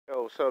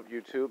What's up,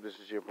 YouTube? This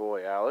is your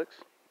boy Alex.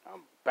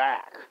 I'm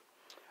back.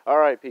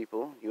 Alright,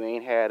 people, you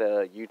ain't had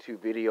a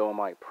YouTube video on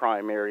my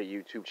primary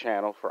YouTube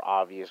channel for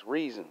obvious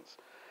reasons.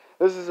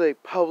 This is a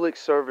public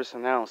service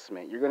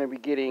announcement. You're going to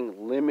be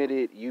getting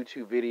limited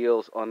YouTube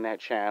videos on that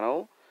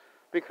channel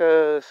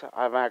because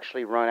I've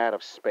actually run out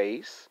of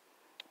space.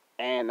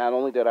 And not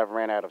only that I've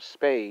ran out of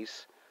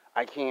space,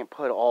 I can't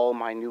put all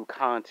my new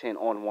content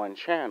on one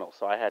channel.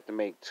 So I had to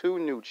make two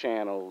new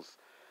channels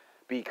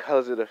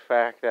because of the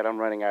fact that I'm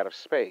running out of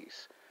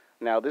space.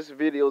 Now, this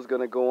video is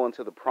going to go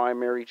onto the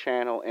primary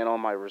channel and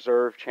on my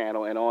reserve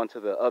channel and onto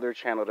the other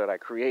channel that I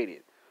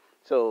created.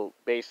 So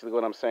basically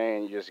what I'm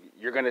saying,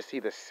 you're going to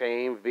see the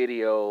same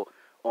video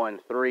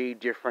on 3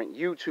 different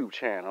YouTube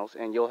channels,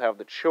 and you'll have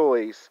the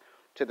choice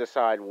to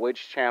decide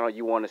which channel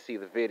you want to see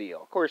the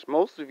video. Of course,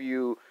 most of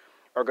you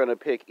are going to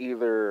pick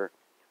either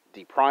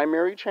the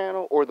primary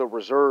channel or the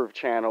reserve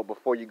channel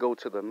before you go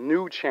to the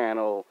new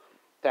channel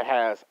that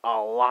has a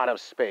lot of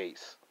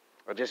space.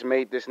 I just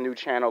made this new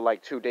channel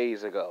like 2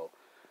 days ago.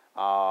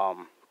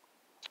 And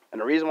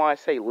the reason why I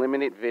say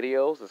limited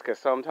videos is because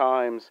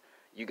sometimes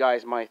you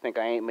guys might think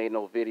I ain't made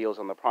no videos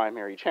on the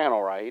primary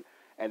channel, right?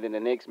 And then the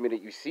next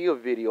minute you see a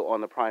video on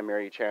the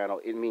primary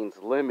channel, it means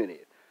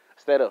limited.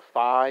 Instead of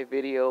 5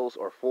 videos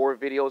or 4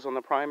 videos on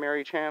the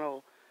primary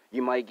channel,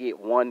 you might get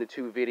 1 to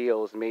 2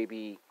 videos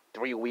maybe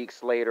 3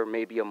 weeks later,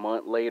 maybe a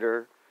month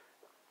later.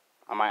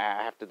 I might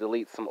have to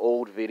delete some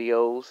old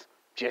videos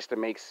just to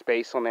make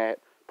space on that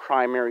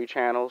primary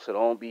channel, so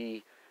don't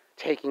be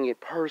taking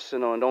it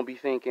personal and don't be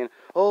thinking,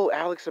 oh,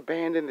 Alex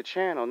abandoned the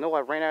channel. No,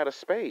 I ran out of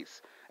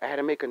space. I had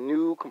to make a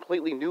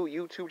completely new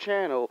YouTube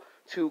channel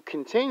to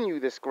continue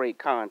this great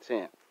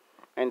content.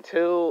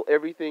 Until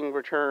everything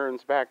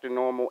returns back to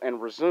normal and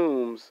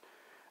resumes,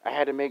 I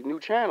had to make new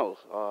channels.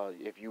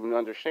 If you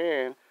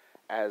understand,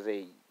 as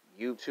a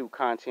YouTube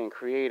content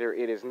creator,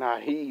 it is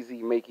not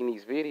easy making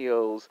these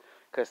videos,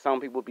 because some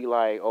people be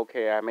like,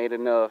 okay, I made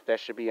enough, that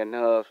should be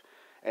enough.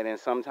 And then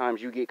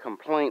sometimes you get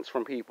complaints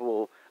from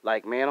people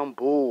like, man, I'm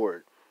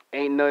bored.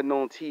 Ain't nothing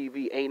on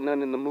TV, ain't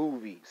nothing in the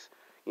movies.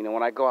 You know,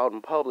 when I go out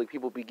in public,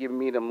 people be giving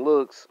me them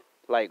looks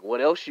like,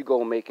 what else you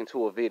gonna make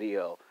into a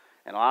video?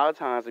 And a lot of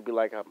times it'd be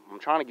like, I'm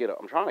trying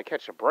to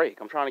catch a break.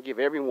 I'm trying to give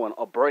everyone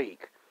a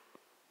break.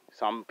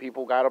 Some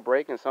people got a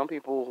break and some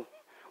people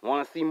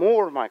want to see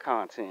more of my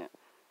content.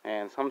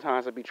 And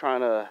sometimes I'd be trying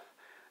to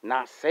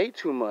not say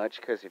too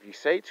much, because if you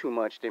say too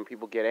much, then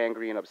people get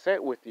angry and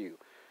upset with you.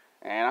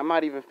 And I'm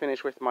not even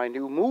finished with my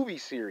new movie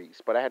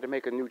series, but I had to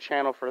make a new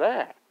channel for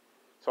that.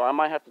 So I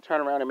might have to turn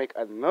around and make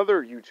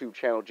another YouTube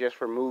channel just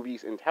for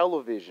movies and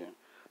television.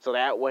 So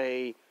that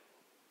way,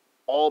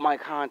 all my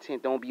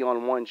content don't be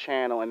on one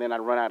channel and then I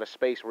run out of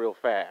space real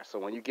fast. So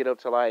when you get up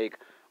to like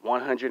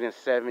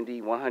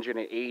 170,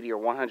 180, or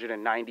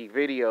 190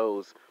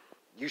 videos,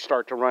 you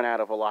start to run out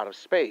of a lot of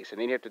space.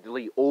 And then you have to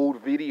delete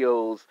old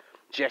videos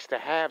just to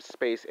have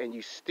space, and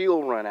you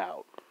still run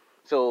out.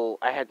 So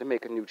I had to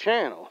make a new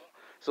channel.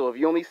 So if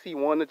you only see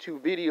 1 to 2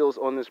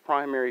 videos on this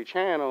primary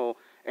channel,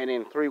 and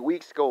then 3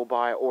 weeks go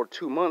by or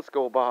 2 months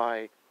go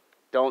by,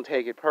 don't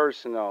take it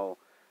personal.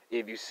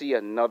 If you see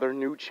another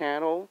new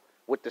channel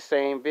with the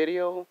same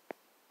video,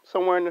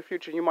 somewhere in the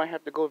future you might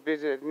have to go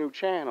visit a new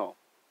channel.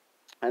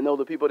 I know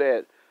the people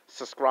that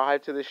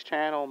subscribe to this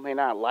channel may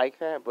not like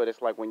that, but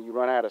it's like when you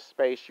run out of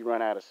space, you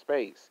run out of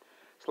space.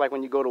 It's like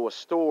when you go to a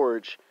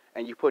storage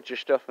and you put your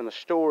stuff in the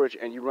storage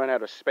and you run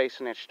out of space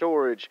in that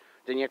storage,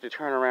 then you have to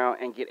turn around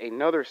and get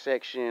another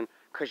section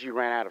because you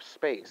ran out of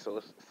space. So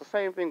it's the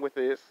same thing with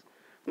this.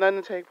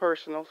 Nothing to take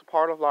personal. It's a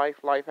part of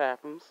life. Life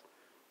happens.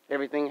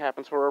 Everything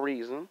happens for a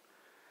reason.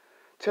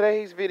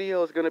 Today's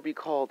video is going to be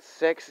called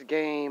Sex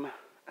Game.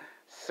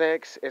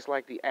 Sex is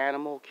like the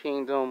animal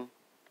kingdom,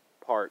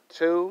 part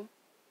 2.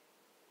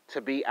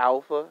 To be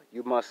alpha,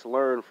 you must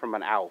learn from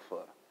an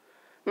alpha.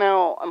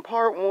 Now, in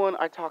part 1,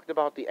 I talked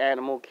about the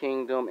animal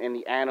kingdom and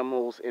the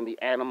animals in the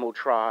animal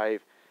tribe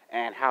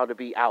and how to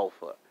be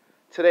alpha.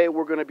 Today,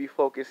 we're going to be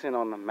focusing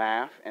on the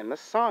math and the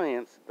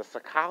science, the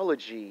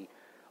psychology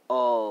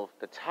of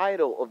the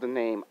title of the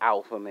name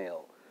alpha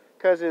male.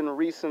 Because in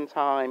recent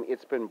time,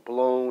 it's been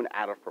blown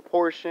out of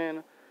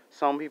proportion.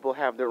 Some people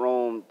have their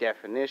own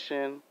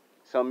definition.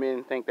 Some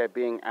men think that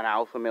being an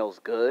alpha male is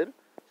good.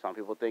 Some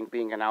people think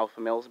being an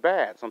alpha male is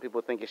bad. Some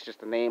people think it's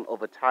just the name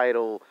of a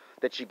title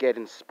that you get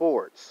in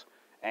sports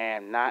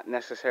and not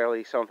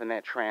necessarily something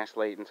that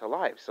translates into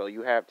life. So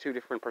you have 2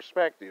 different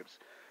perspectives.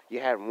 You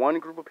have one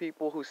group of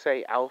people who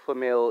say alpha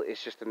male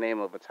is just the name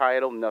of a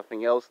title,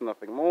 nothing else,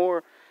 nothing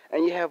more.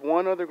 And you have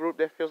one other group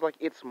that feels like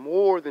it's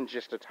more than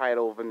just a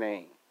title of a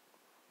name.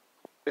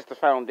 It's the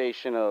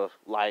foundation of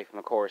life. And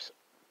of course,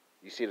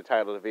 you see the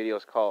title of the video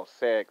is called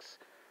Sex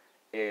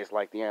is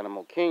like the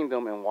animal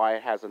kingdom, and why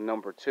it has a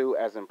number 2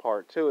 as in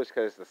part 2 is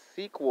because the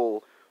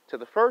sequel to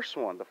the first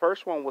one. The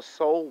first one was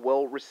so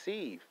well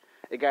received.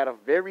 It got a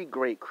very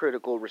great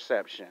critical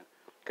reception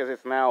because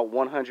it's now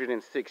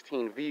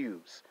 116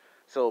 views.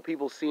 So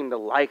people seem to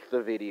like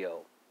the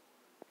video.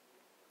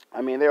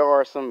 I mean, there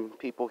are some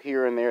people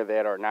here and there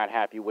that are not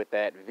happy with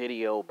that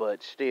video,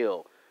 but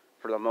still,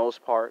 for the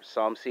most part.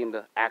 Some seem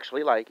to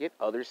actually like it.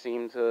 Others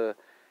seem to,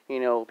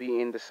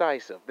 be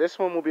indecisive. This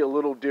one will be a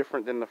little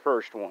different than the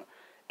first one.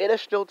 It'll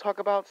still talk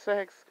about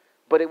sex,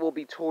 but it will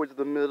be towards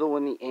the middle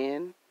and the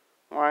end.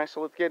 Alright,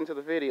 so let's get into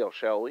the video,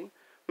 shall we?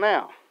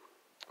 Now,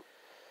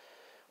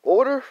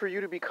 order for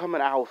you to become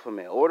an alpha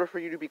male, order for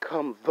you to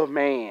become the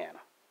man,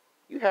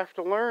 you have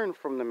to learn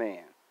from the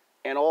man.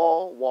 In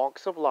all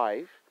walks of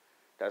life,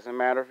 doesn't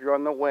matter if you're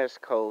on the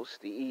West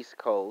Coast, the East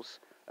Coast,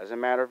 doesn't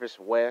matter if it's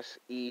West,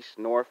 East,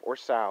 North, or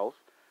South,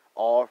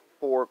 all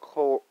four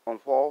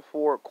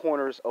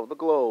corners of the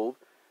globe,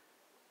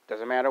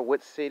 doesn't matter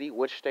what city,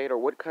 which state, or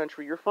what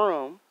country you're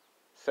from,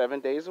 7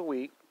 days a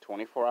week,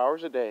 24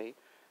 hours a day,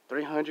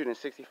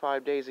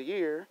 365 days a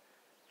year,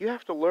 you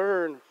have to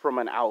learn from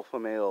an alpha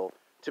male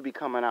to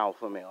become an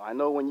alpha male. I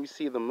know when you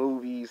see the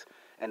movies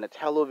and the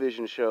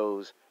television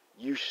shows,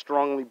 you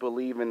strongly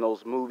believe in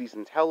those movies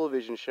and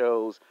television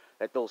shows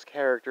that those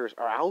characters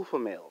are alpha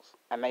males,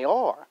 and they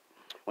are.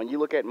 When you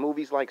look at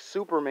movies like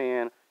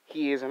Superman,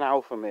 he is an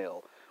alpha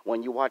male.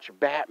 When you watch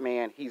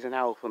Batman, he's an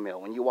alpha male.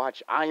 When you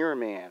watch Iron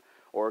Man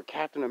or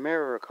Captain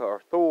America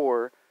or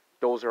Thor,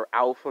 those are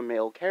alpha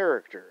male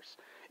characters.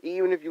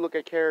 Even if you look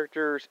at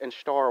characters in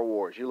Star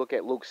Wars, you look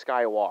at Luke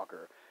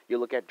Skywalker, you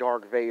look at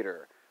Darth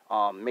Vader,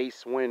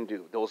 Mace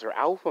Windu, those are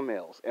alpha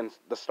males in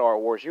the Star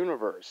Wars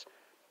universe.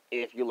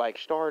 If you like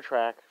Star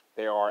Trek,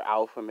 there are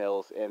alpha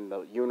males in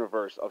the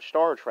universe of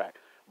Star Trek.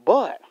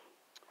 But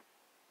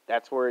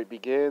that's where it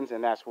begins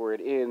and that's where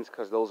it ends,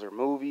 because those are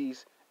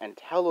movies and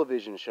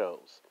television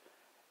shows.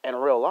 In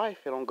real life,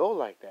 it don't go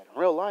like that. In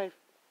real life,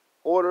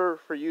 in order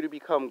for you to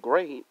become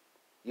great,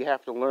 you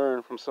have to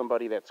learn from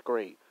somebody that's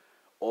great.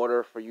 In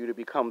order for you to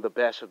become the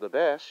best of the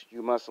best,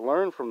 you must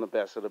learn from the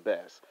best of the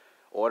best.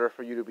 In order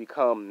for you to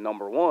become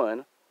number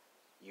one,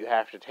 you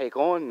have to take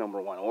on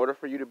number one. In order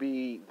for you to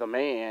be the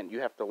man, you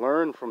have to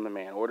learn from the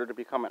man. In order to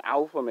become an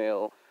alpha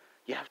male,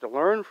 you have to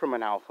learn from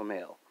an alpha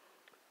male.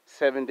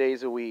 7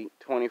 days a week,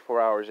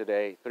 24 hours a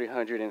day,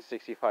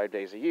 365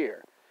 days a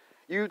year.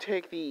 You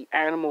take the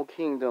animal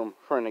kingdom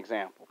for an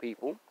example,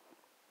 people. In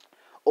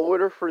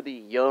order for the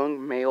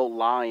young male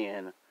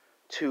lion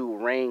to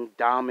reign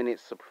dominant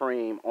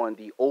supreme on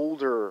the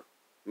older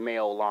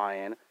male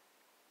lion,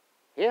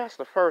 he has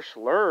to first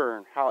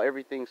learn how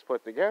everything's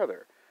put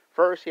together.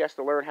 First, he has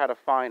to learn how to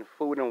find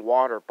food and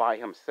water by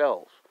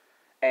himself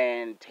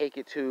and take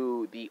it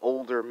to the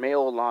older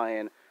male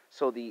lion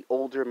so the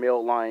older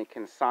male lion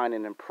can sign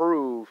and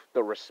improve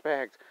the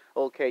respect.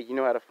 Okay, you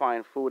know how to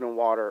find food and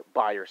water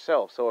by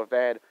yourself. So if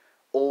that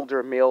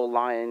older male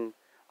lion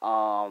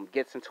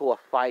gets into a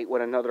fight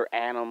with another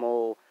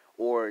animal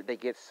or they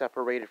get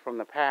separated from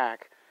the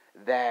pack,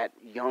 that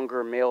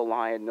younger male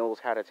lion knows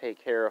how to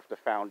take care of the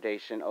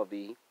foundation of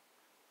the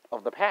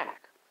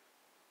pack.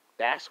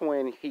 That's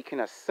when he can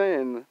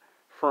ascend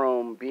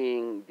from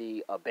being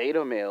a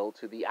beta male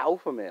to the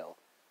alpha male.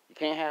 You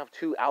can't have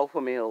two alpha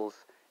males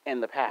in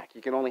the pack.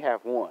 You can only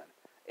have one.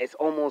 It's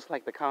almost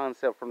like the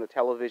concept from the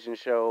television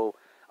show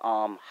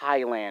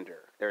Highlander.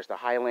 There's the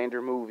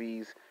Highlander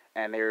movies,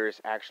 and there's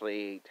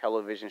actually a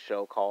television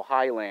show called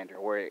Highlander,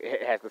 where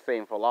it has the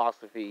same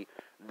philosophy.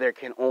 There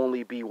can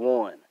only be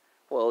one.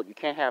 Well, you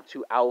can't have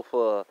two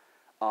alpha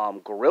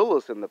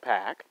gorillas in the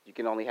pack. You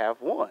can only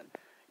have one.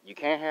 You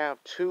can't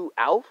have two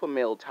alpha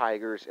male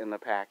tigers in the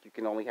pack. You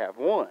can only have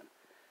one.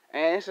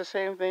 And it's the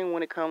same thing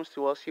when it comes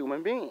to us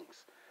human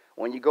beings.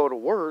 When you go to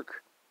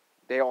work,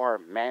 there are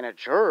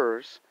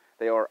managers,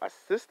 there are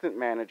assistant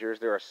managers,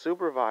 there are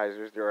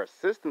supervisors, there are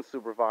assistant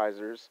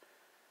supervisors,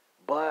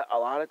 but a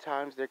lot of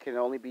times there can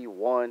only be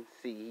one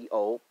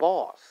CEO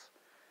boss.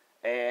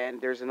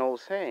 And there's an old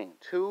saying,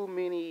 too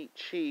many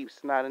chiefs,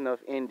 not enough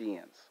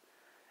Indians.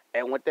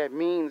 And what that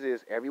means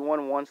is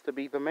everyone wants to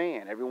be the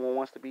man. Everyone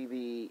wants to be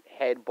the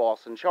head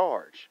boss in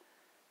charge.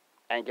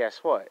 And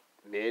guess what?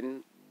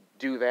 Men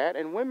do that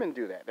and women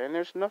do that. And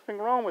there's nothing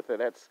wrong with it.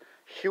 That's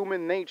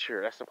human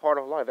nature. That's a part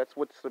of life. That's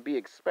what's to be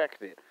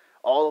expected.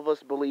 All of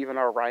us believe in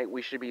our right.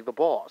 We should be the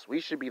boss.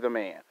 We should be the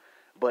man.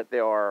 But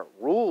there are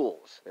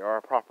rules. There are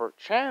proper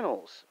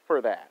channels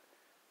for that.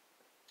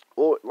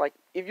 Or like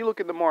if you look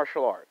at the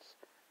martial arts,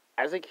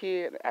 as a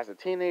kid, as a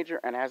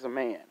teenager, and as a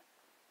man,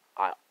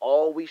 I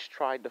always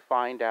tried to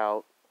find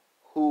out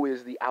who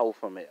is the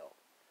alpha male.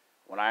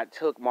 When I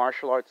took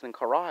martial arts and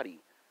karate,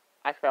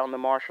 I found the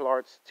martial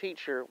arts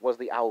teacher was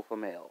the alpha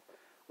male.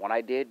 When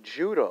I did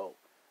judo,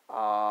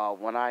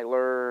 when I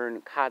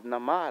learned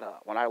katanamata,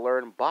 when I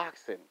learned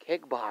boxing,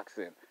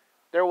 kickboxing,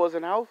 there was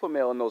an alpha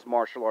male in those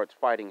martial arts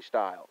fighting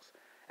styles.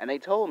 And they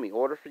told me, in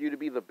order for you to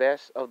be the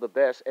best of the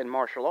best in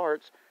martial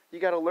arts, you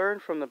got to learn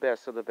from the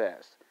best of the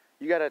best.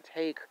 You got to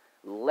take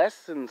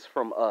lessons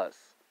from us.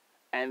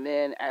 And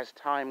then as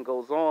time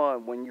goes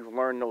on, when you've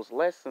learned those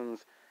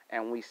lessons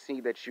and we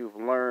see that you've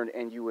learned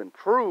and you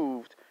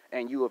improved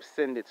and you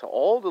ascended to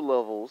all the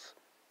levels,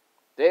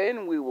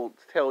 then we will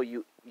tell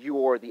you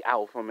you are the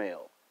alpha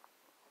male.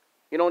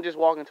 You don't just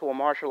walk into a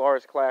martial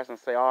arts class and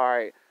say, all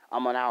right,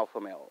 I'm an alpha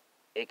male.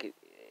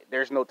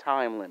 There's no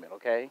time limit,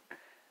 okay?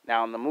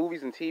 Now, in the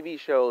movies and TV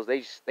shows,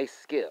 they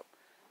skip.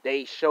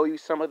 They show you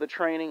some of the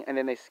training and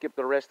then they skip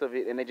the rest of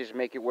it and they just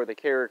make it where the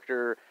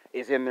character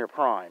is in their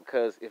prime.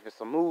 Because if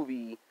it's a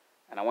movie,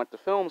 and I went to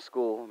film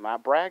school, I'm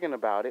not bragging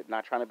about it,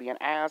 not trying to be an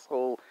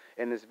asshole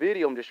in this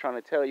video, I'm just trying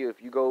to tell you,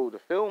 if you go to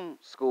film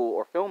school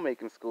or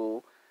filmmaking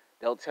school,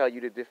 they'll tell you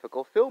the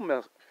difficult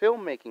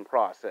filmmaking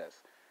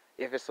process.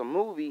 If it's a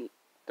movie,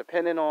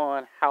 depending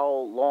on how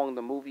long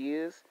the movie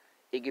is,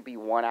 it could be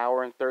 1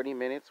 hour and 30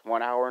 minutes,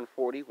 1 hour and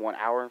 40, 1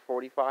 hour and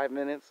 45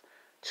 minutes,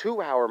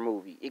 2 hour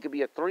movie. It could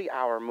be a 3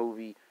 hour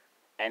movie.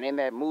 And in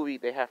that movie,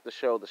 they have to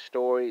show the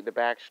story, the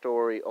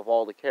backstory of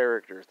all the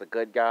characters, the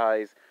good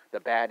guys, the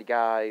bad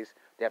guys.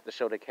 They have to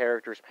show the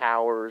characters'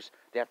 powers.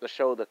 They have to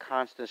show the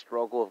constant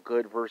struggle of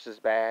good versus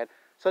bad.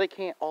 So they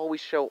can't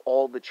always show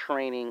all the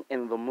training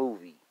in the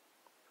movie.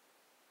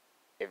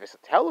 If it's a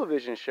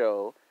television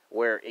show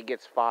where it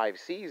gets 5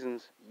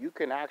 seasons, you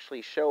can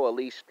actually show at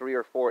least 3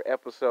 or 4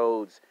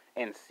 episodes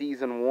in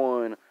season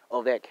 1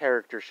 of that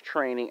character's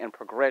training and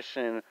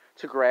progression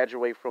to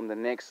graduate from the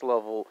next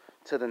level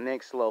to the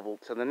next level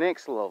to the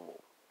next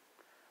level.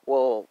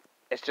 Well,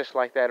 it's just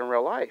like that in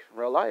real life. In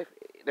real life,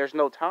 there's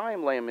no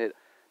time limit.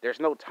 There's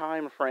no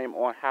time frame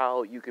on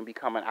how you can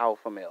become an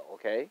alpha male,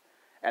 okay?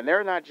 And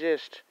they're not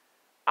just,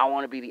 I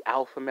want to be the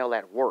alpha male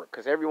at work,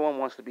 because everyone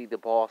wants to be the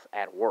boss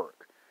at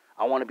work.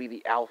 I want to be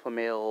the alpha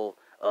male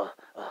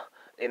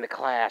in the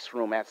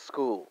classroom at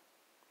school.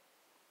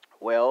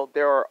 Well,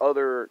 there are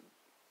other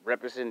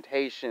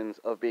representations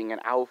of being an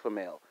alpha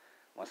male.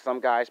 When some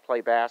guys play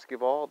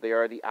basketball, they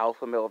are the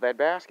alpha male of that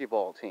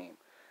basketball team.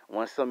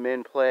 When some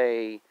men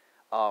play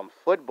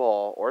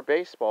football or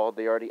baseball,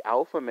 they are the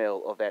alpha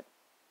male of that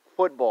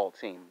football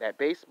team, that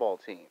baseball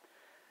team.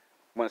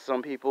 When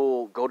some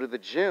people go to the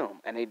gym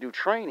and they do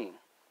training,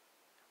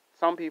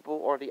 some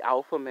people are the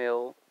alpha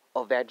male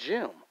of that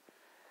gym.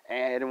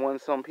 And when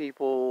some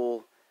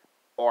people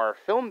are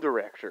film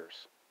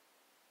directors,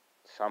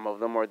 some of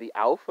them are the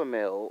alpha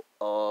male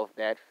of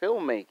that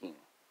filmmaking.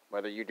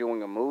 Whether you're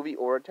doing a movie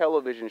or a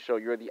television show,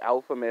 you're the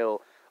alpha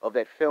male of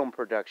that film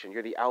production.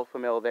 You're the alpha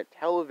male of that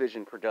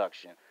television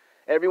production.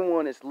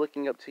 Everyone is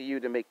looking up to you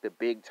to make the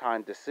big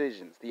time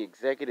decisions, the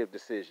executive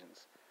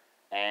decisions.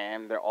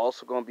 And they're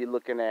also going to be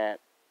looking at,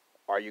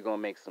 are you going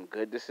to make some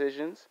good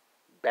decisions,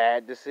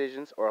 bad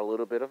decisions, or a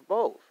little bit of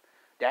both?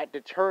 That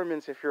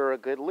determines if you're a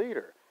good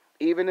leader.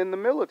 Even in the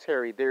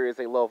military, there is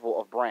a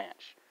level of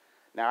branch.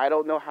 Now, I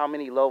don't know how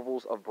many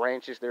levels of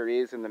branches there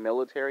is in the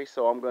military,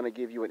 so I'm going to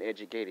give you an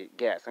educated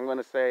guess. I'm going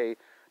to say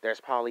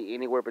there's probably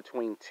anywhere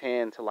between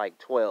 10 to like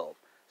 12.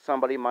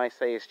 Somebody might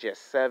say it's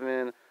just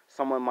 7.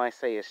 Someone might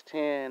say it's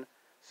 10.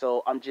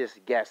 So I'm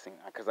just guessing,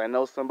 because I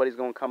know somebody's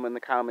going to come in the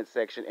comment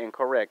section and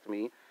correct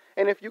me.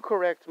 And if you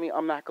correct me,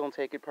 I'm not going to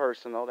take it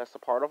personal. That's a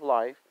part of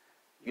life.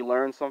 You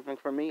learn something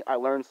from me, I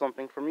learn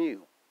something from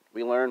you.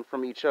 We learn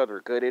from each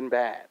other, good and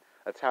bad.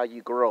 That's how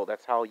you grow.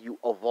 That's how you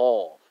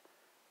evolve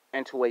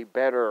into a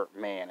better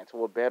man,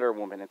 into a better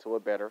woman, into a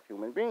better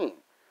human being.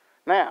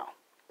 Now,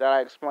 that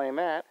I explained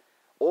that,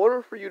 in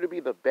order for you to be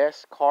the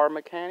best car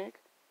mechanic,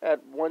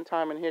 at one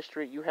time in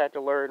history, you had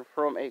to learn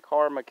from a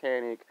car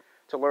mechanic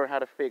to learn how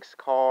to fix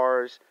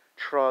cars,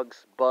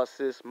 trucks,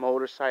 buses,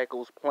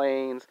 motorcycles,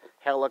 planes,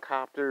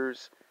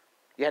 helicopters.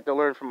 You had to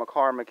learn from a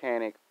car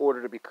mechanic in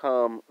order to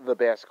become the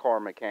best car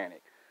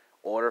mechanic.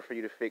 In order for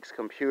you to fix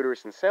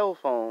computers and cell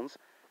phones,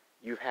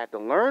 you've had to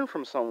learn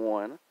from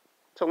someone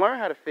to learn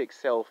how to fix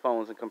cell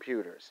phones and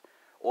computers.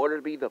 In order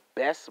to be the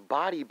best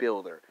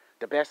bodybuilder,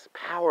 the best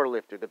power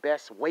lifter, the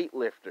best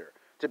weightlifter,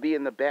 to be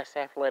in the best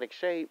athletic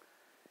shape,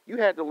 you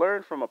had to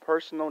learn from a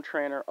personal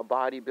trainer, a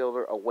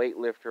bodybuilder, a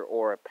weightlifter,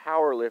 or a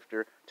power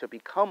lifter to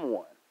become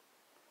one.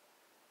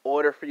 In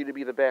order for you to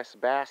be the best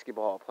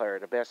basketball player,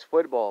 the best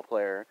football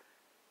player,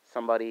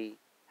 somebody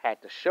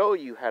had to show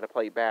you how to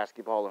play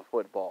basketball and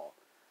football.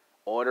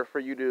 In order for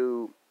you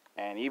to,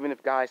 and even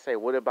if guys say,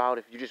 what about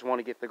if you just want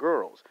to get the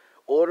girls?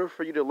 In order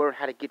for you to learn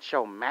how to get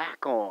your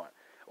Mac on,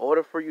 in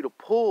order for you to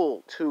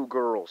pull 2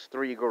 girls,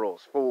 3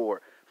 girls,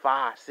 4,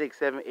 5, 6,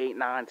 7, 8,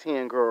 9,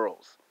 10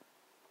 girls,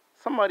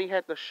 somebody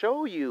had to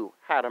show you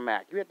how to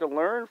Mac. You had to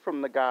learn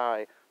from the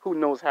guy who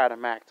knows how to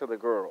Mac to the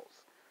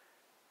girls.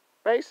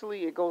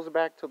 Basically, it goes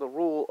back to the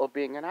rule of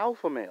being an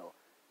alpha male.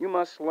 You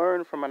must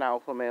learn from an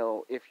alpha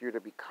male if you're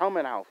to become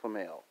an alpha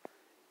male.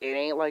 It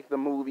ain't like the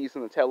movies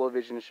and the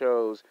television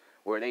shows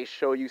where they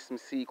show you some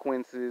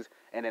sequences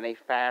and then they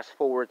fast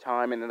forward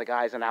time and then the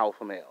guy's an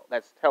alpha male.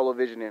 That's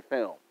television and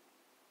film.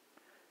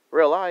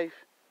 Real life,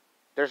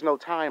 there's no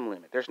time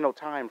limit. There's no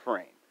time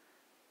frame.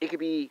 It could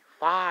be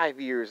 5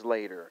 years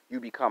later you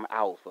become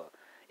alpha.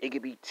 It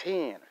could be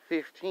 10,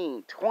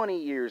 15,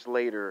 20 years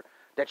later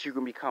that you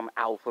can become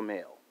alpha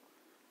male.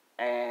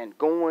 And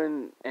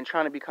going and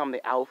trying to become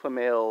the alpha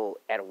male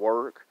at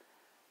work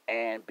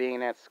and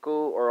being at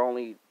school are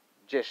only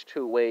just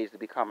 2 ways to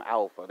become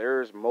alpha.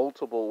 There's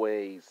multiple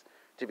ways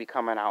to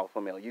become an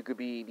alpha male. You could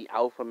be the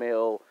alpha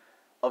male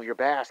of your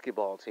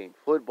basketball team,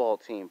 football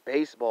team,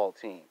 baseball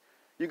team.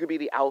 You could be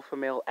the alpha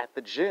male at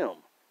the gym.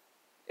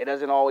 It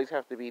doesn't always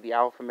have to be the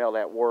alpha male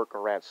at work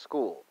or at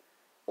school.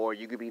 Or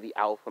you could be the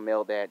alpha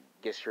male that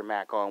gets your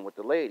mac on with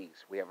the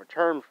ladies. We have a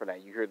term for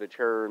that. You hear the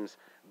terms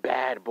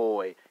bad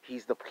boy,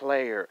 he's the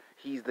player,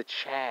 he's the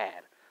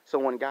Chad. So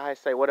when guys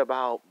say, what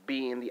about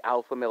being the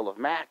alpha male of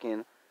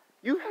macking?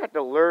 You had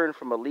to learn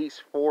from at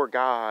least 4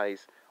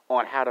 guys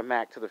on how to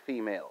mac to the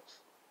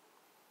females.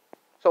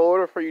 So in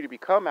order for you to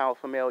become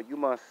alpha male, you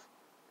must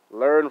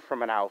learn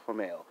from an alpha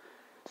male.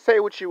 Say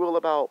what you will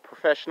about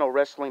professional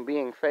wrestling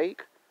being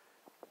fake,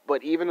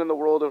 but even in the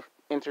world of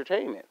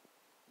entertainment,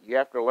 you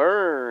have to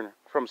learn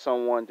from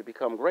someone to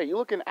become great. You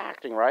look in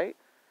acting, right?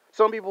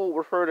 Some people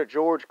refer to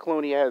George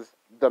Clooney as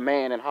the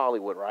man in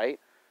Hollywood, right?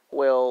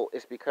 Well,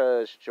 it's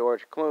because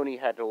George Clooney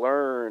had to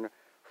learn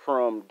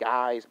from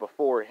guys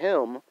before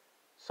him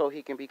so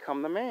he can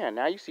become the man.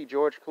 Now you see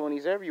George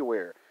Clooney's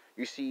everywhere.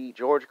 You see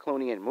George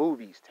Clooney in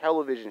movies,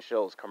 television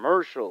shows,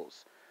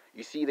 commercials.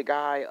 You see the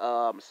guy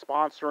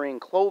sponsoring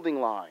clothing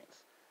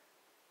lines.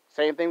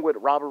 Same thing with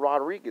Robert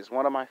Rodriguez,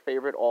 one of my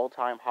favorite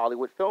all-time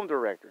Hollywood film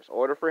directors. In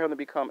order for him to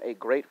become a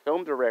great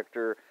film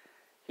director,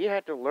 he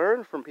had to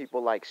learn from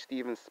people like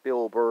Steven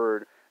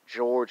Spielberg,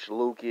 George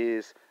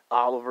Lucas,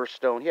 Oliver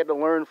Stone. He had to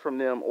learn from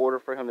them in order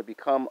for him to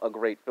become a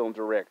great film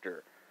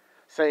director.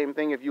 Same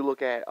thing if you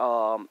look at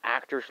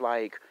actors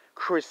like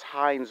Chris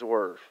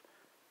Hemsworth.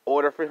 In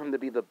order for him to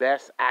be the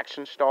best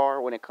action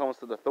star when it comes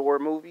to the Thor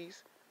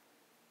movies,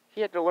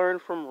 he had to learn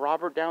from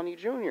Robert Downey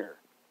Jr.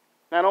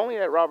 Not only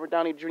that Robert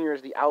Downey Jr.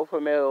 is the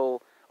alpha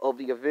male of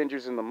the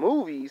Avengers in the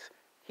movies,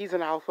 he's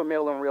an alpha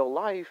male in real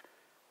life.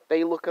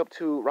 They look up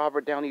to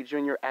Robert Downey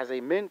Jr. as a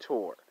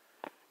mentor.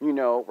 You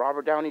know,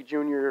 Robert Downey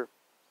Jr.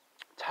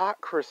 taught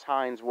Chris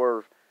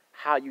Hemsworth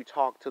how you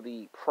talk to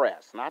the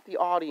press, not the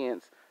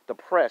audience, the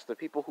press, the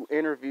people who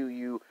interview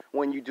you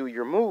when you do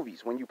your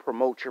movies, when you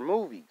promote your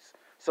movies,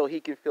 so he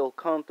can feel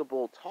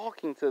comfortable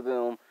talking to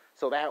them,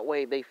 so that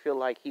way they feel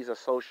like he's a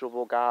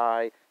sociable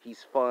guy,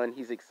 he's fun,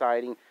 he's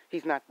exciting,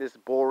 he's not this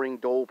boring,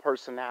 dull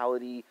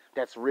personality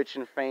that's rich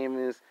and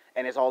famous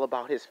and is all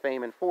about his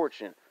fame and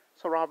fortune.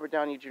 So Robert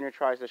Downey Jr.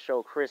 tries to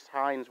show Chris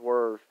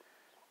Hemsworth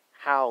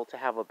how to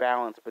have a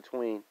balance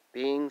between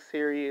being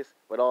serious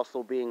but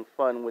also being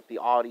fun with the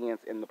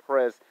audience and the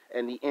press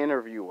and the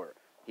interviewer.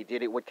 He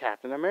did it with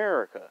Captain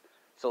America.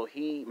 So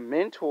he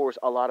mentors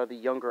a lot of the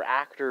younger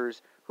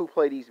actors who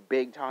play these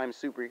big time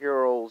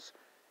superheroes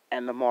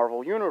and the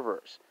Marvel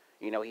Universe.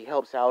 You know, he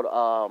helps out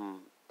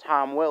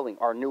Tom Welling,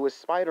 our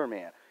newest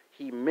Spider-Man.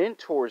 He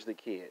mentors the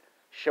kid.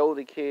 Show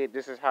the kid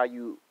this is how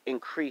you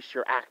increase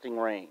your acting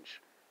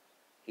range.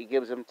 He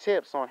gives him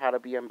tips on how to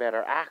be a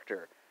better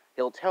actor.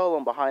 He'll tell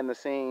him behind the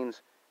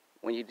scenes,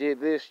 when you did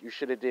this, you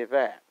should have did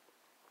that.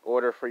 In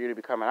order for you to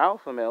become an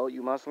alpha male,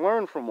 you must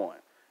learn from one.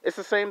 It's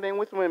the same thing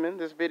with women.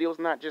 This video is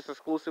not just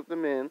exclusive to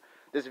men.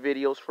 This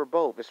video is for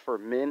both. It's for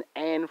men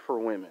and for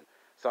women.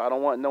 So I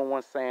don't want no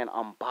one saying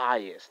I'm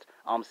biased,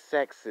 I'm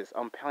sexist,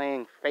 I'm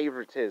playing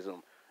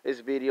favoritism. This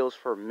video's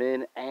for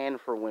men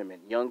and for women,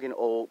 young and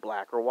old,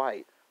 black or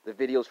white. The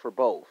video's for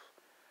both.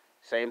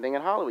 Same thing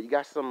in Hollywood. You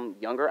got some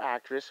younger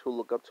actresses who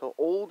look up to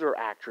older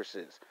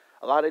actresses.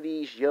 A lot of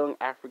these young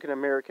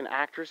African-American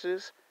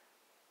actresses,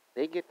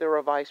 they get their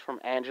advice from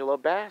Angela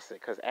Bassett,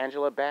 because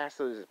Angela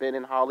Bassett has been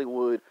in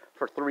Hollywood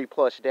for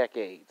 3+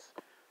 decades.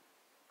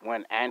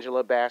 When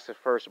Angela Bassett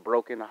first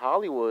broke into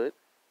Hollywood,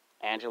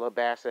 Angela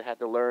Bassett had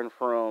to learn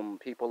from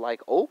people like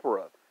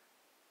Oprah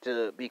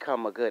to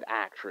become a good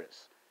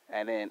actress.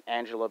 And then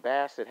Angela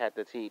Bassett had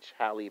to teach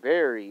Halle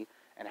Berry,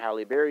 and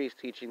Halle Berry is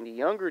teaching the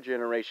younger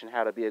generation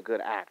how to be a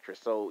good actress.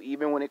 So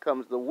even when it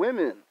comes to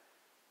women, in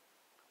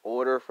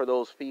order for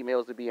those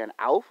females to be an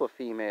alpha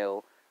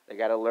female, they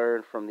got to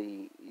learn from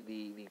the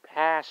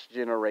past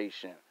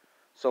generation.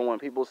 So when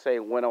people say,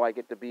 when do I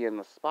get to be in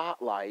the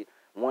spotlight?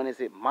 When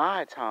is it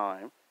my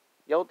time?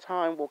 Your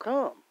time will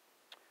come.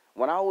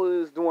 When I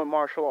was doing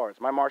martial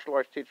arts, my martial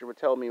arts teacher would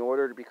tell me, in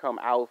order to become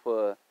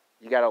alpha,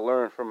 you got to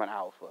learn from an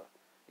alpha.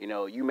 You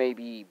know, you may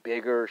be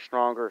bigger,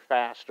 stronger,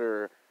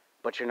 faster,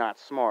 but you're not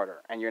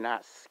smarter, and you're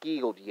not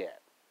skilled yet.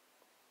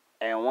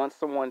 And once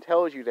someone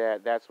tells you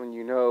that, that's when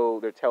you know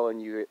they're telling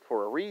you it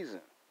for a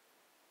reason.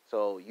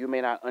 So you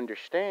may not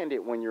understand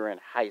it when you're in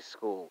high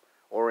school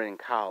or in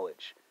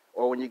college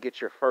or when you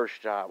get your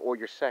first job or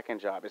your second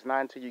job. It's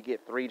not until you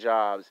get 3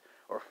 jobs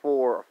or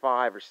 4 or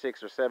 5 or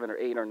 6 or 7 or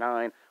 8 or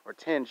 9 or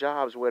 10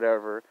 jobs,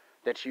 whatever,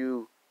 that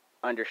you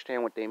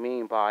understand what they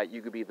mean by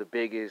you could be the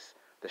biggest,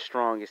 the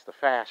strongest, the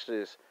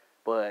fastest,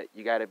 but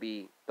you got to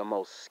be the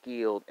most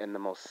skilled and the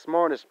most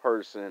smartest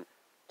person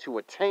to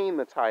attain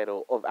the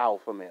title of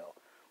alpha male.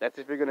 That's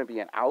if you're going to be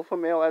an alpha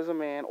male as a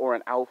man or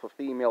an alpha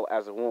female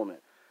as a woman.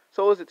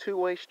 So it's a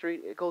two-way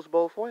street. It goes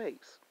both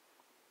ways.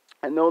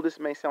 I know this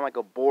may sound like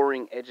a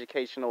boring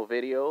educational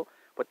video,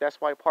 but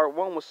that's why part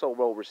 1 was so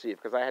well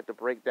received, because I had to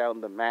break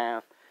down the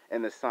math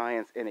and the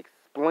science in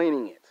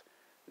explaining it.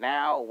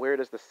 Now, where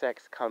does the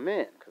sex come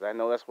in? Because I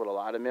know that's what a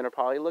lot of men are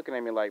probably looking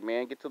at me like,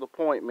 man, get to the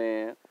point,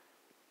 man.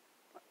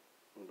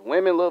 The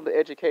women love the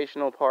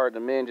educational part.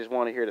 The men just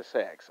want to hear the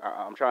sex.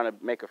 I'm trying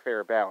to make a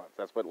fair balance.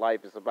 That's what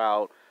life is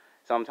about.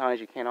 Sometimes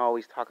you can't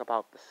always talk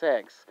about the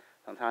sex.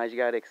 Sometimes you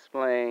got to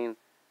explain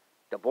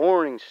the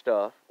boring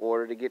stuff in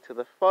order to get to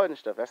the fun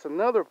stuff. That's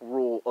another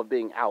rule of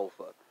being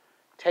alpha.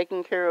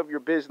 Taking care of your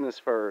business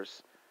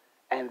first,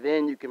 and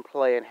then you can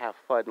play and have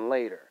fun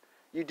later.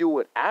 You do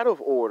it out of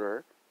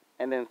order,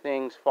 and then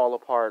things fall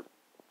apart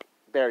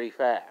very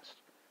fast.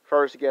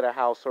 First, get a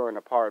house or an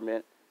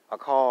apartment, a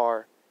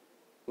car,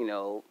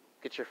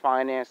 get your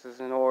finances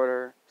in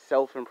order,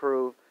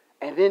 self-improve,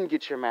 and then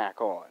get your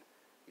Mac on.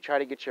 You try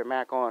to get your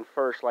Mac on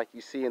first like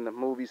you see in the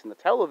movies and the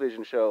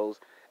television shows,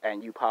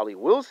 and you probably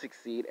will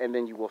succeed, and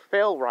then you will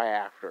fail right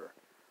after.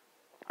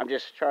 I'm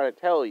just trying to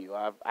tell you,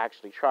 I've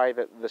actually tried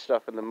the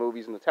stuff in the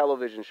movies and the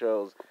television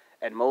shows,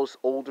 and most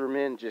older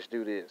men just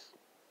do this.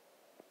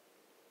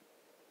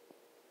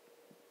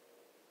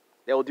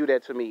 They'll do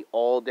that to me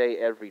all day,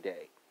 every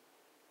day.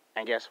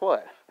 And guess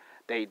what?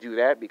 They do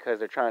that because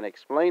they're trying to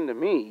explain to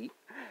me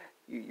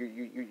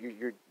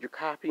you're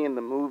copying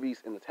the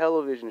movies and the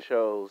television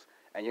shows,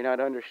 and you're not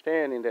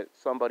understanding that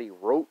somebody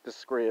wrote the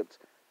script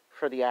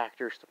for the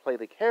actors to play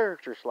the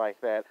characters like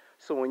that.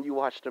 So when you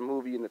watch the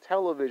movie and the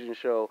television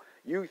show,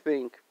 you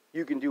think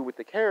you can do what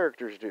the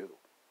characters do.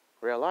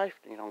 Real life,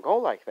 you don't go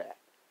like that.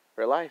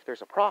 Real life,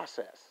 there's a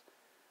process.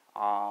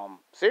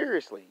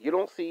 Seriously, you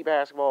don't see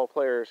basketball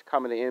players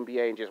come in the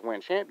NBA and just win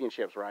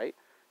championships, right?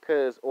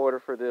 Because in order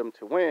for them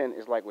to win,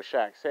 is like what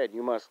Shaq said,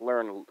 you must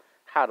learn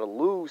how to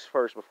lose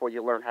first before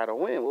you learn how to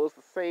win. Well, it's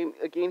the same.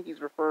 Again, he's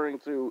referring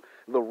to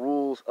the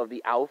rules of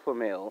the alpha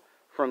male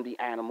from the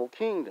animal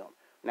kingdom.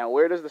 Now,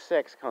 where does the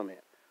sex come in?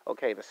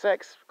 Okay, the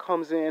sex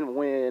comes in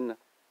when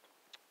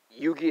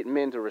you get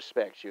men to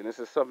respect you. And this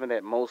is something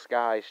that most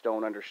guys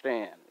don't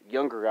understand,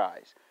 younger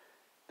guys.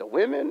 The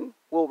women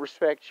will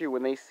respect you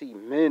when they see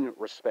men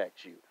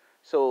respect you.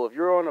 So if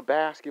you're on a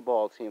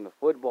basketball team, the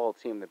football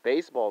team, the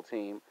baseball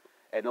team,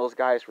 and those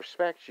guys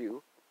respect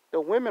you,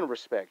 the women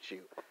respect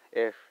you.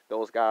 If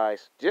those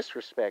guys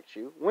disrespect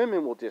you,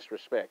 women will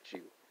disrespect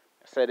you.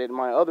 I said it in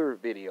my other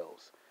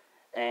videos.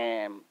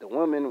 And the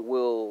woman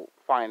will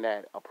find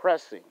that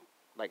oppressing.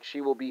 Like,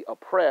 she will be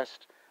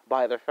oppressed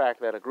by the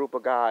fact that a group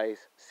of guys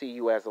see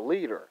you as a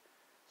leader.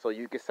 So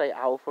you could say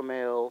alpha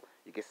male,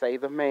 you could say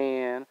the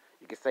man,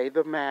 you could say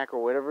the Mac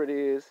or whatever it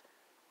is.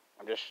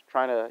 I'm just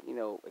trying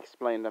to,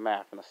 explain the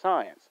math and the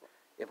science.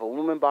 If a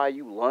woman buy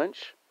you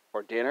lunch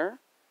or dinner,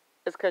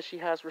 it's because she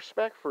has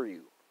respect for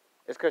you.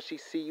 It's because she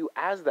see you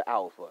as the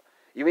alpha.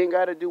 You ain't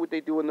got to do what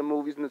they do in the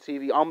movies and the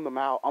TV. I'm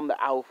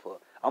the alpha.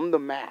 I'm the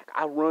Mac.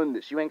 I run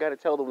this. You ain't got to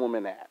tell the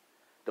woman that.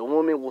 The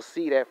woman will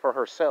see that for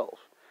herself.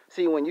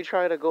 See, when you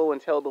try to go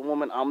and tell the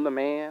woman I'm the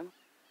man,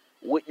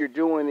 what you're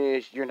doing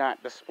is you're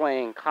not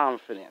displaying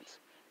confidence.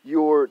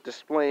 You're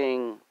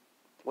displaying,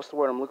 what's the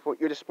word I'm looking for?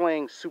 You're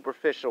displaying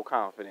superficial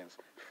confidence,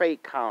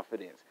 fake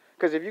confidence.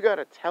 Because if you got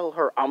to tell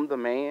her I'm the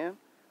man,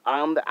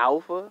 I'm the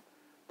alpha,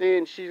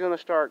 then she's going to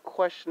start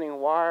questioning,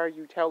 why are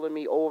you telling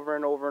me over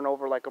and over and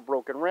over like a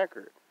broken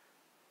record?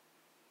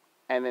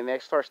 And then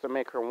that starts to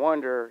make her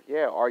wonder,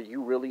 are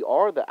you really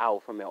the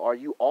alpha male? Are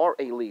you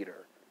a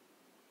leader?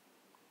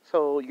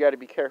 So you got to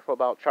be careful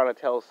about trying to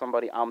tell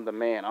somebody I'm the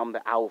man, I'm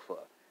the alpha.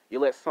 You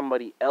let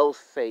somebody else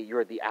say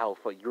you're the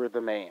alpha, you're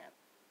the man.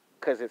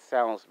 Because it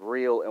sounds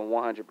real and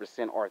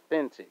 100%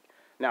 authentic.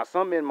 Now,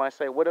 some men might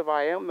say, what if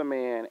I am the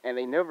man and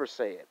they never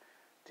say it?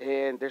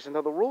 Then there's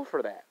another rule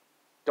for that.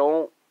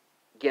 Don't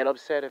get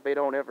upset if they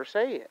don't ever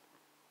say it.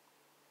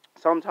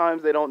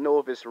 Sometimes they don't know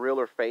if it's real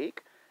or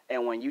fake.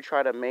 And when you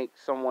try to make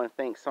someone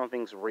think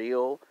something's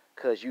real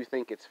because you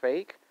think it's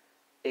fake,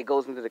 it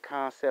goes into the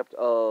concept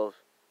of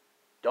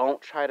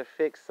don't try to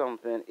fix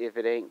something if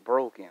it ain't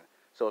broken.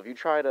 So if you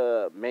try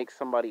to make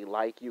somebody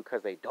like you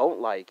because they don't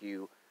like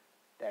you,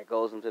 that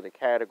goes into the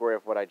category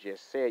of what I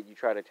just said. You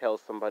try to tell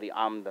somebody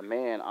I'm the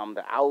man, I'm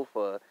the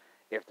alpha.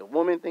 If the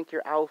woman think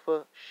you're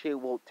alpha, she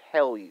will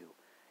tell you.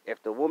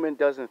 If the woman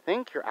doesn't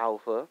think you're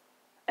alpha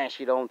and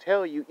she don't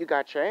tell you, you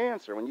got your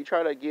answer. When you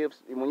try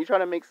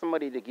to make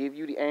somebody to give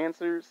you the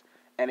answers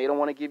and they don't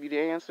want to give you the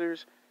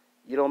answers,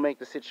 you don't make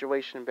the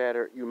situation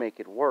better, you make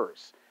it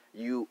worse.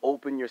 You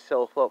open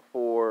yourself up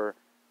for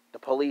the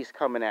police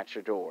coming at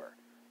your door.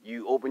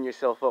 You open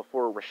yourself up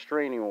for a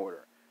restraining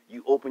order.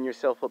 You open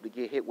yourself up to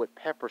get hit with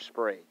pepper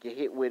spray, get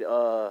hit with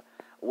a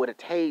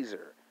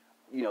taser.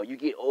 You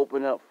get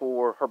opened up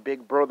for her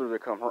big brother to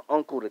come, her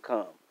uncle to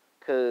come,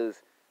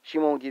 because she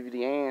won't give you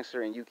the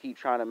answer, and you keep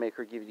trying to make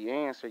her give you the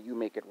answer. You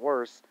make it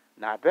worse,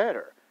 not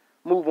better.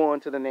 Move on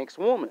to the next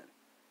woman.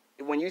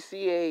 When you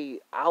see a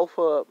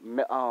alpha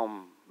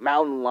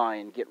mountain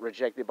lion get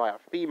rejected by a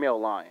female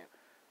lion,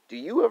 do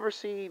you ever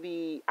see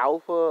the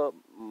alpha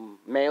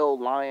male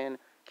lion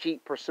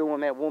keep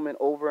pursuing that woman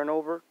over and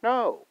over?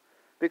 No,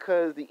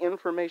 because the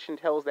information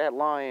tells that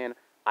lion,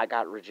 I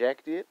got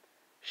rejected.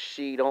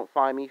 She don't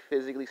find me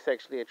physically,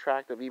 sexually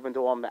attractive, even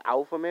though I'm the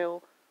alpha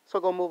male.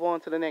 So go move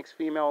on to the next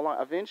female lion.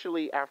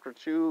 Eventually, after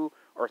 2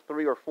 or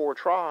 3 or 4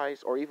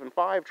 tries, or even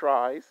 5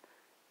 tries,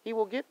 he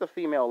will get the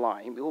female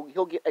lion.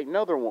 He'll get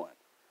another one.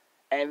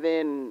 And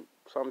then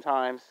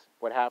sometimes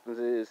what happens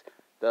is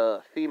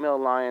the female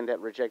lion that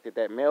rejected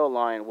that male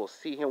lion will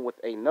see him with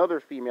another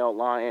female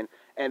lion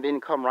and then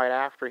come right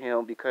after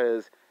him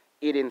because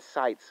it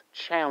incites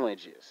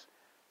challenges.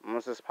 And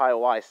this is probably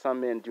why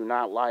some men do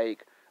not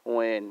like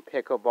when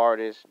pickup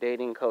artists,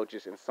 dating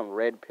coaches, and some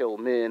red pill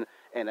men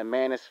in the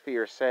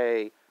manosphere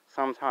say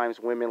sometimes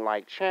women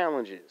like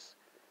challenges.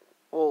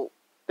 Well,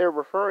 they're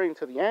referring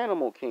to the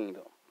animal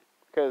kingdom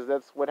because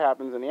that's what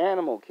happens in the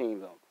animal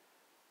kingdom.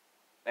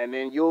 And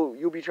then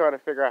you'll be trying to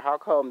figure out how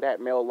come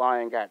that male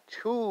lion got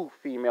two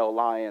female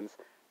lions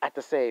at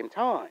the same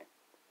time.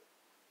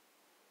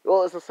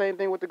 Well, it's the same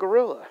thing with the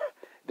gorilla.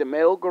 The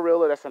male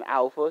gorilla that's an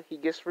alpha, he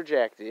gets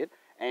rejected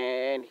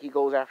and he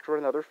goes after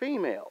another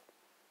female.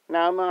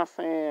 Now, I'm not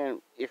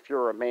saying if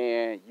you're a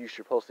man, you're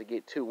supposed to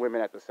get two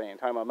women at the same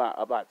time. I'm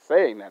not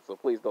saying that, so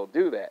please don't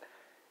do that.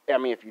 I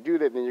mean, if you do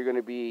that, then you're going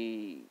to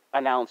be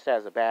announced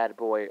as a bad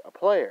boy, a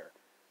player.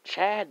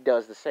 Chad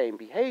does the same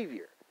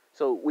behavior.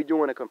 So we're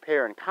doing a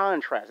compare and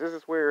contrast. This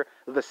is where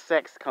the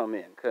sex come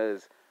in,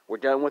 because we're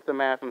done with the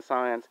math and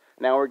science.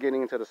 Now we're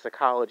getting into the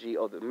psychology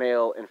of the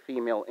male and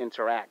female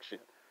interaction.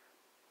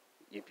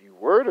 If you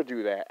were to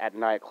do that at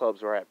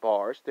nightclubs or at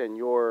bars, then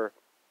you're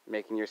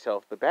making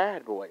yourself the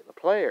bad boy, the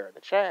player,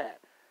 the Chad,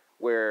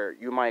 where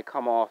you might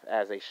come off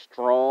as a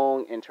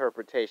strong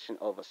interpretation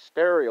of a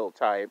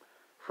stereotype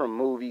from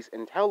movies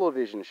and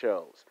television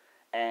shows.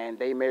 And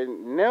they may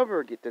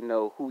never get to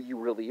know who you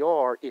really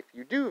are if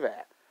you do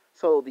that.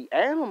 So the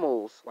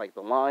animals, like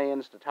the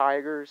lions, the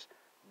tigers,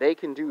 they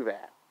can do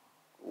that.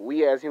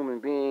 We as human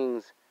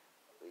beings,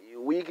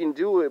 we can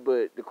do it,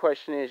 but the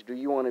question is, do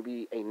you want to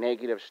be a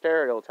negative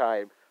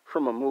stereotype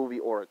from a movie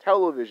or a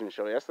television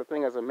show? That's the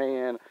thing as a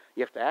man,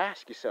 you have to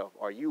ask yourself,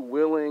 are you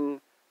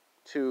willing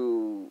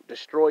to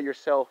destroy your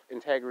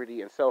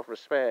self-integrity and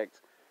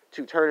self-respect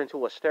to turn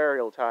into a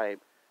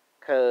stereotype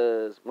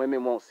because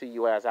women won't see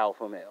you as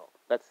alpha male?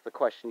 That's the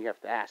question you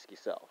have to ask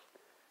yourself.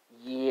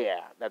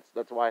 Yeah,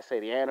 that's why I say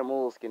the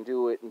animals can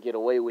do it and get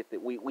away with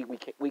it.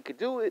 We could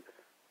do it,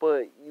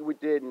 but you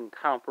didn't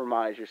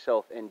compromise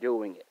yourself in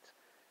doing it.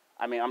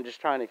 I mean, I'm just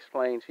trying to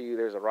explain to you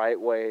there's a right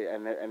way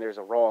and there's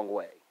a wrong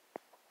way.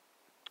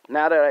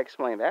 Now that I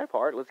explained that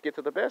part, let's get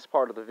to the best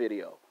part of the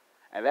video.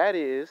 And that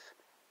is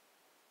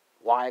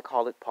why I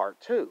call it part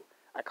 2.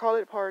 I call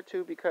it part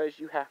 2 because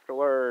you have to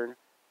learn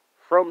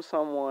from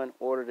someone in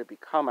order to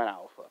become an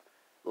alpha.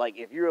 Like,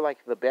 if you're like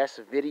the best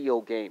video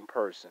game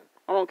person,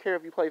 I don't care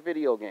if you play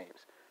video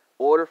games.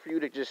 In order for you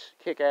to just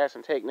kick ass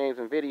and take names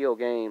in video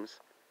games,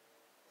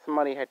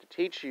 somebody had to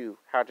teach you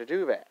how to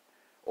do that.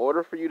 In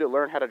order for you to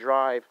learn how to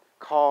drive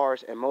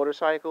cars and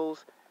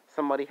motorcycles,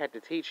 somebody had to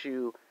teach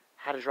you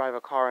how to drive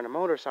a car and a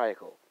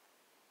motorcycle.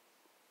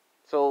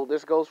 So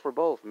this goes for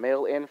both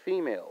male and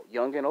female,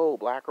 young and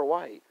old, black or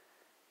white.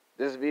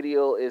 This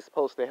video is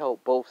supposed to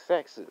help both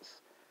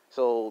sexes.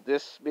 So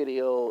this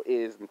video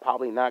is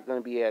probably not going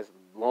to be as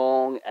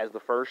long as the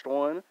first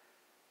one.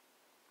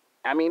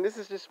 I mean, this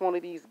is just one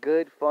of these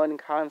good, fun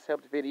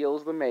concept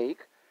videos to make.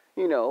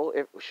 You know,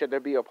 should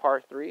there be a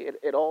part 3?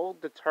 It all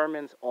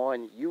determines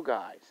on you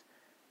guys.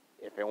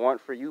 If it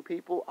weren't for you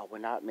people, I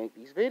would not make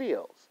these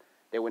videos.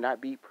 They would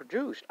not be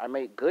produced. I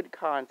make good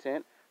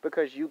content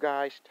because you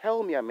guys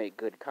tell me I make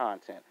good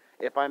content.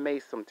 If I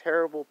made some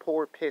terrible,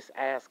 poor,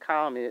 piss-ass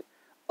comment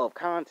of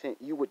content,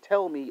 you would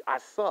tell me I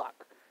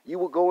suck. You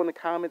would go in the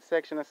comment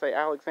section and say,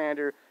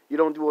 Alexander, you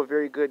don't do a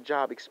very good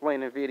job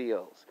explaining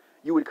videos.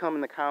 You would come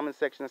in the comment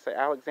section and say,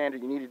 Alexander,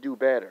 you need to do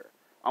better.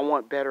 I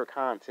want better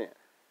content.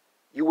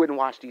 You wouldn't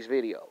watch these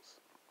videos.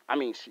 I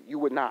mean, you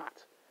would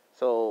not.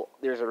 So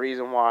there's a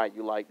reason why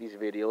you like these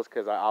videos,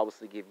 because I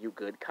obviously give you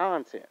good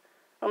content.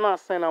 I'm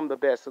not saying I'm the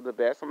best of the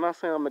best. I'm not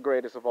saying I'm the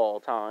greatest of all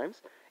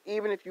times.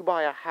 Even if you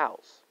buy a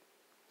house,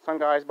 some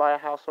guys buy a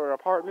house or an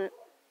apartment,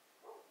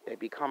 they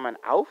become an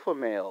alpha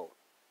male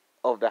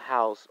of the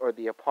house or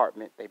the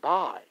apartment they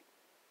buy.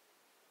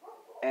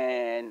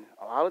 And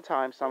a lot of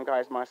times, some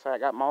guys might say, I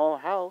got my own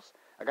house,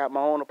 I got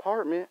my own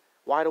apartment,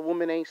 why the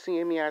woman ain't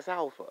seeing me as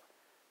alpha?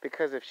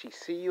 Because if she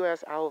see you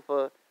as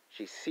alpha,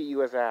 she see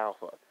you as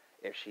alpha.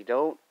 If she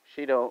don't,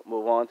 she don't.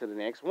 Move on to the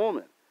next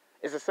woman.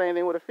 It's the same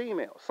thing with a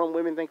female. Some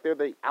women think they're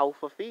the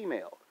alpha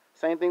female.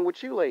 Same thing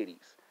with you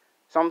ladies.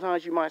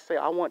 Sometimes you might say,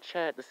 I want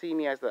Chad to see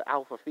me as the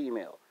alpha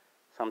female.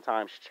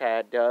 Sometimes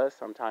Chad does,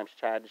 sometimes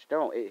Chad just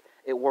don't.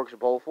 It works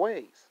both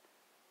ways.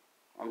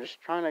 I'm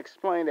just trying to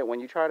explain that when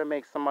you try to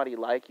make somebody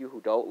like you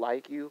who don't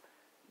like you,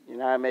 you're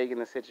not making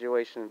the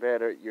situation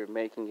better, you're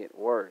making it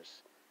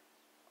worse.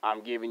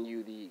 I'm giving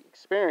you the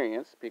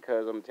experience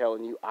because I'm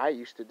telling you I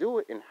used to do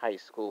it in high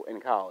school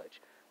and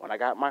college. When I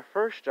got my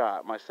first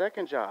job, my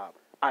second job,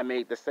 I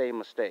made the same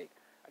mistake.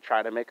 I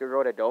tried to make a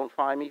girl that don't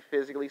find me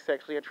physically,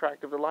 sexually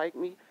attractive to like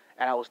me,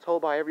 and I was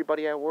told by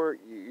everybody at work,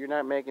 you're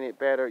not making it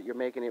better, you're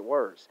making it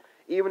worse.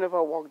 Even if I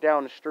walk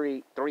down the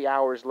street 3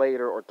 hours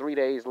later or 3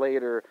 days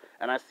later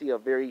and I see a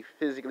very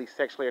physically,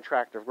 sexually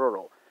attractive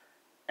girl,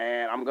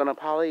 and I'm going to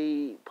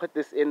probably put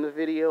this in the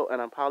video,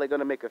 and I'm probably going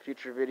to make a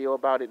future video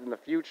about it in the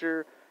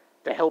future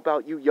to help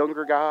out you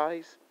younger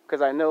guys,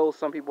 because I know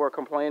some people are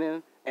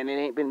complaining and it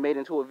ain't been made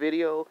into a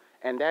video,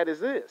 and that is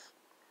this.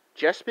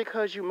 Just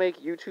because you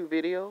make YouTube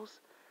videos,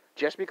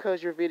 just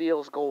because your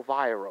videos go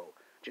viral,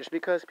 just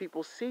because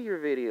people see your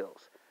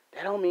videos,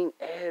 That don't mean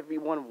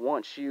everyone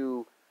wants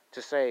you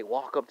to say,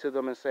 walk up to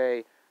them and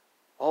say,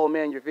 oh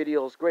man, your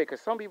video is great.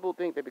 Because some people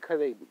think that because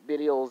their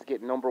videos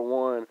get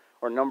 #1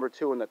 or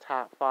 #2 in the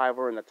top 5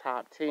 or in the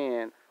top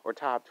 10 or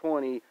top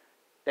 20,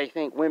 they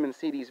think women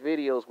see these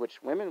videos,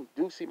 which women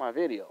do see my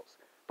videos.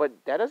 But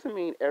that doesn't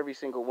mean every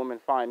single woman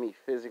find me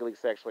physically,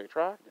 sexually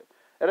attractive.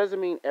 That doesn't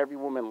mean every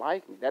woman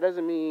like me. That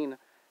doesn't mean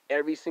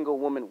every single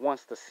woman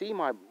wants to see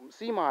my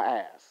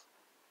ass.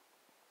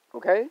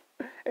 Okay?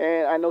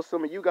 And I know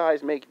some of you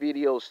guys make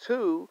videos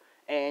too,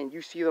 and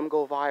you see them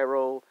go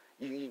viral,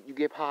 you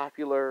get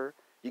popular,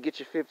 you get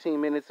your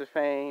 15 minutes of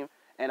fame,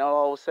 and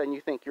all of a sudden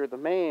you think you're the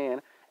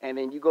man, and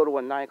then you go to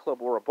a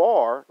nightclub or a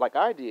bar, like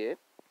I did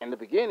in the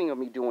beginning of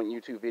me doing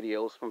YouTube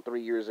videos from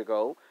 3 years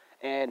ago,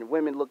 and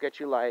women look at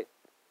you like,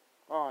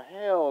 oh,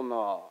 hell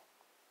no.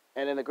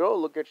 And then the girl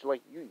look at you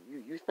like,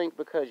 you think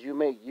because you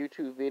make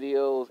YouTube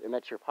videos and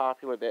that you're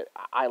popular that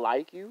I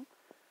like you?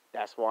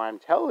 That's why I'm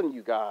telling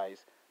you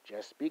guys,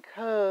 just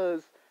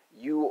because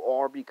you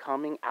are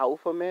becoming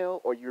alpha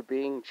male or you're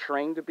being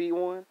trained to be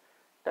one,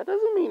 that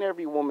doesn't mean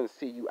every woman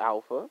see you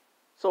alpha.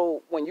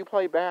 So when you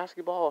play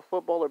basketball or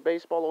football or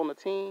baseball on the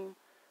team,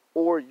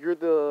 or you're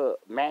the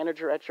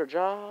manager at your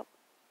job,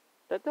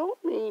 that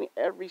don't mean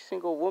every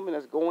single woman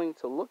is going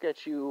to look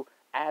at you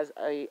as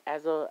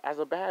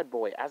a bad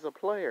boy, as a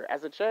player,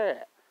 as a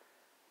Chad.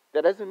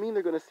 That doesn't mean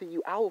they're going to see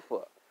you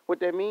alpha. What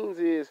that means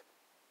is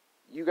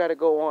you got to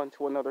go on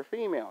to another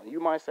female.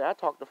 You might say, I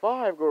talk to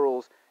 5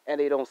 girls and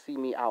they don't see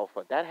me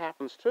alpha. That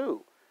happens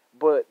too.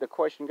 But the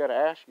question you got to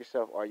ask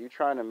yourself, are you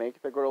trying to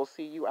make the girls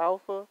see you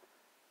alpha,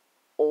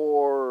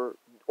 or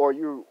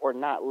you are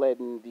not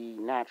letting the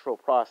natural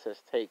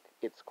process take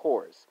its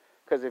course?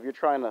 Because if you're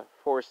trying to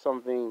force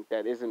something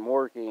that isn't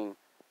working,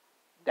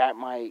 that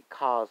might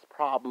cause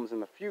problems in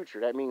the future.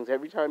 That means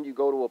every time you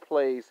go to a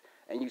place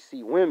and you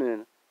see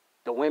women,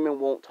 the women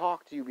won't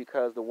talk to you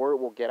because the word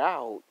will get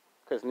out,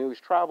 because news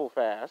travel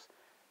fast,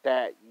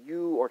 that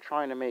you are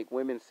trying to make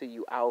women see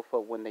you alpha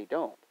when they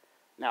don't.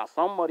 Now,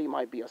 somebody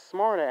might be a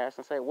smartass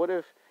and say, what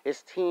if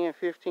it's 10,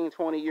 15,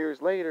 20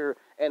 years later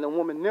and the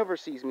woman never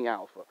sees me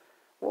alpha?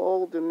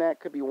 Well, then that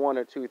could be one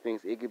or two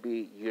things. It could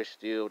be you're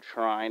still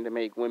trying to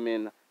make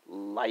women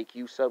like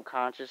you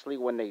subconsciously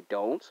when they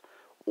don't,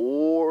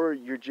 or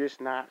you're just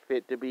not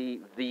fit to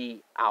be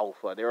the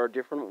alpha. There are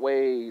different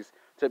ways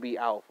to be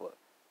alpha.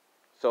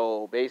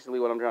 So basically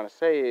what I'm trying to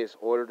say is, in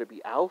order to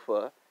be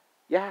alpha,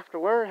 you have to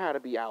learn how to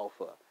be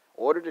alpha. In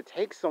order to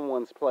take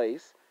someone's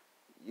place,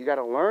 you got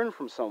to learn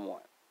from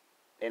someone.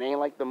 It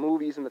ain't like the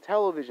movies and the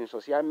television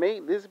shows. See, I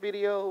made this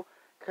video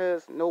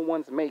because no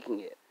one's making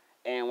it.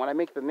 And when I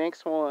make the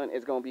next one,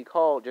 it's going to be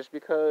called, just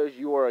because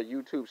you are a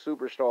YouTube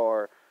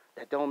superstar,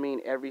 that don't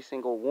mean every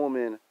single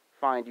woman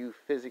find you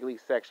physically,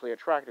 sexually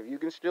attractive. You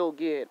can still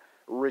get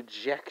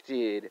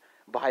rejected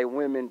by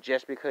women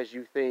just because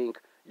you think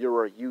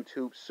you're a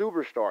YouTube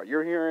superstar.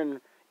 You're hearing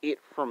it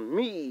from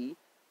me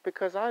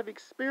because I've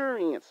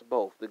experienced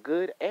both, the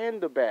good and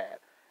the bad.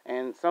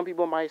 And some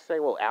people might say,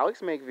 well,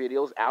 Alex make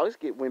videos, Alex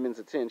get women's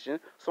attention,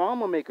 so I'm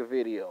going to make a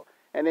video.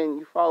 And then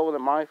you follow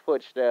in my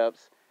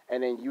footsteps,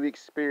 and then you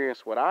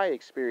experience what I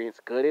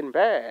experienced, good and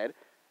bad,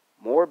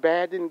 more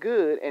bad than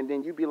good, and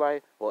then you be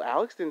like, well,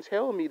 Alex didn't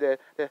tell me that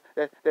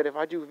if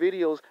I do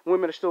videos,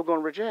 women are still going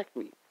to reject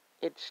me.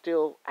 It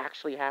still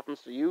actually happens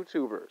to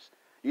YouTubers.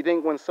 You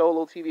think when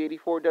Solo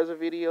TV84 does a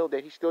video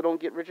that he still don't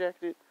get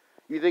rejected?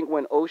 You think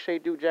when O'Shea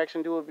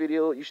Jackson do a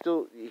video, you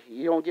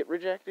don't get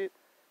rejected?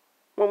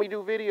 When we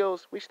do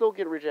videos, we still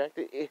get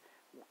rejected.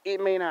 It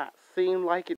may not seem like it